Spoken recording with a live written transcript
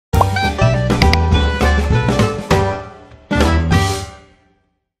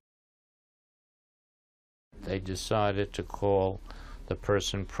they decided to call the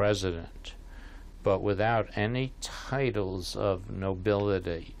person president, but without any titles of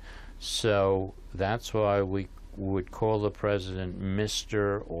nobility. So that's why we would call the president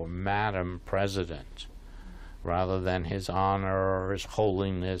Mr. or Madam President, rather than His Honor or His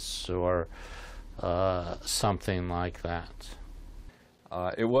Holiness or something like that.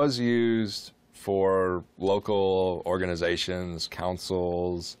 It was used for local organizations,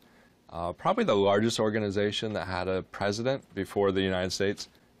 councils. Probably the largest organization that had a president before the United States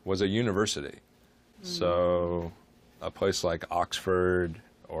was a university. So a place like Oxford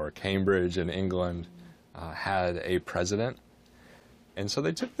or Cambridge in England had a president. And so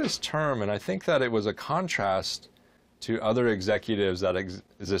they took this term, and I think that it was a contrast to other executives that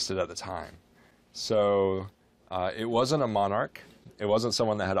existed at the time. So it wasn't a monarch. It wasn't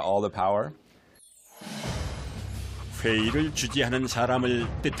someone that had all the power. 회의를 주재하는 사람을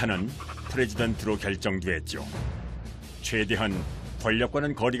뜻하는 프레지던트로 결정됐죠. 최대한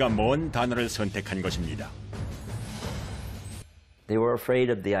권력과는 거리가 먼 단어를 선택한 것입니다. They were afraid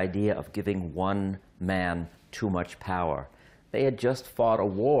of the idea of giving one man too much power. They had just fought a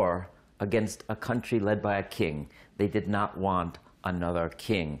war against a country led by a king. They did not want another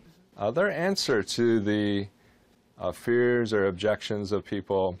king. Their answer to the fears or objections of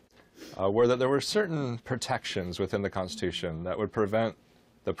people were that there were certain protections within the Constitution that would prevent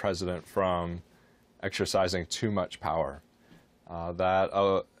the president from exercising too much power.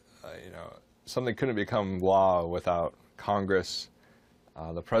 Something couldn't become law without Congress.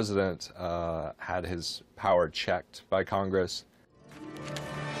 The president had his power checked by Congress.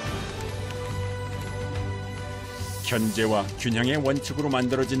 견제와 균형의 원칙으로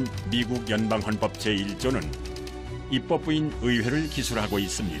만들어진 미국 연방헌법 제1조는 입법부인 의회를 기술하고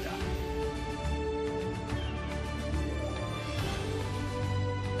있습니다.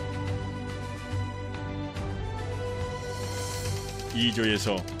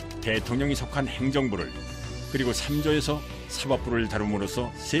 (2조에서) 대통령이 속한 행정부를, 그리고 (3조에서) 사법부를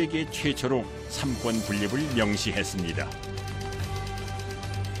다룸으로써 세계 최초로 삼권 분립을 명시했습니다.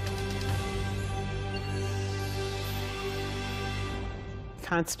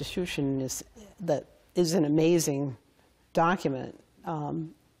 Constitution is an amazing document,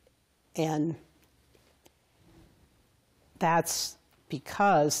 and that's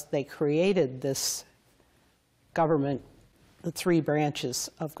because they created this government, the three branches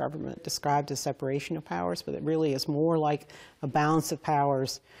of government described as separation of powers, but it really is more like a balance of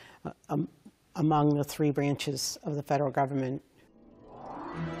powers among the three branches of the federal government.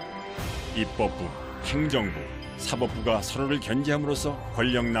 입법부, 행정부, 사법부가 서로를 견제함으로써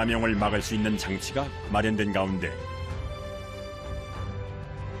권력 남용을 막을 수 있는 장치가 마련된 가운데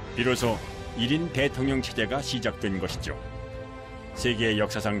비로소 1인 대통령 체제가 시작된 것이죠. 세계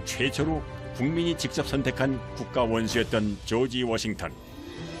역사상 최초로 국민이 직접 선택한 국가 원수였던 조지 워싱턴.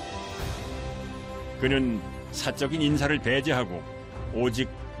 그는 사적인 인사를 배제하고 오직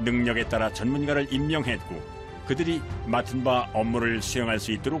능력에 따라 전문가를 임명했고 그들이 맡은 바 업무를 수행할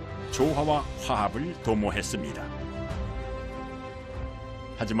수 있도록 조화와 화합을 도모했습니다.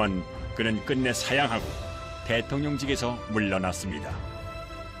 하지만 그는 끝내 사양하고 대통령직에서 물러났습니다.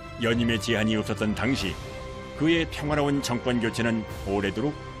 연임의 제한이 없었던 당시 그의 평화로운 정권 교체는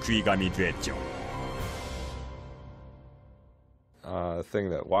오래도록 귀감이 됐죠. The thing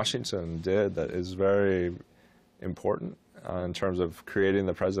that Washington did that is very important in terms of creating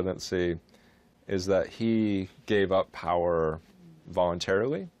the presidency is that he gave up power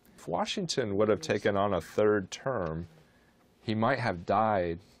voluntarily. If Washington would have taken on a third term, he might have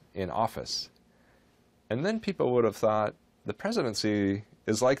died in office. And then people would have thought the presidency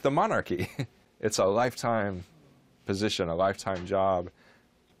is like the monarchy. It's a lifetime position, a lifetime job.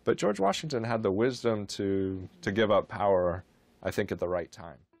 But George Washington had the wisdom to give up power, I think, at the right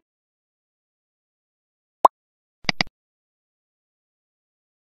time.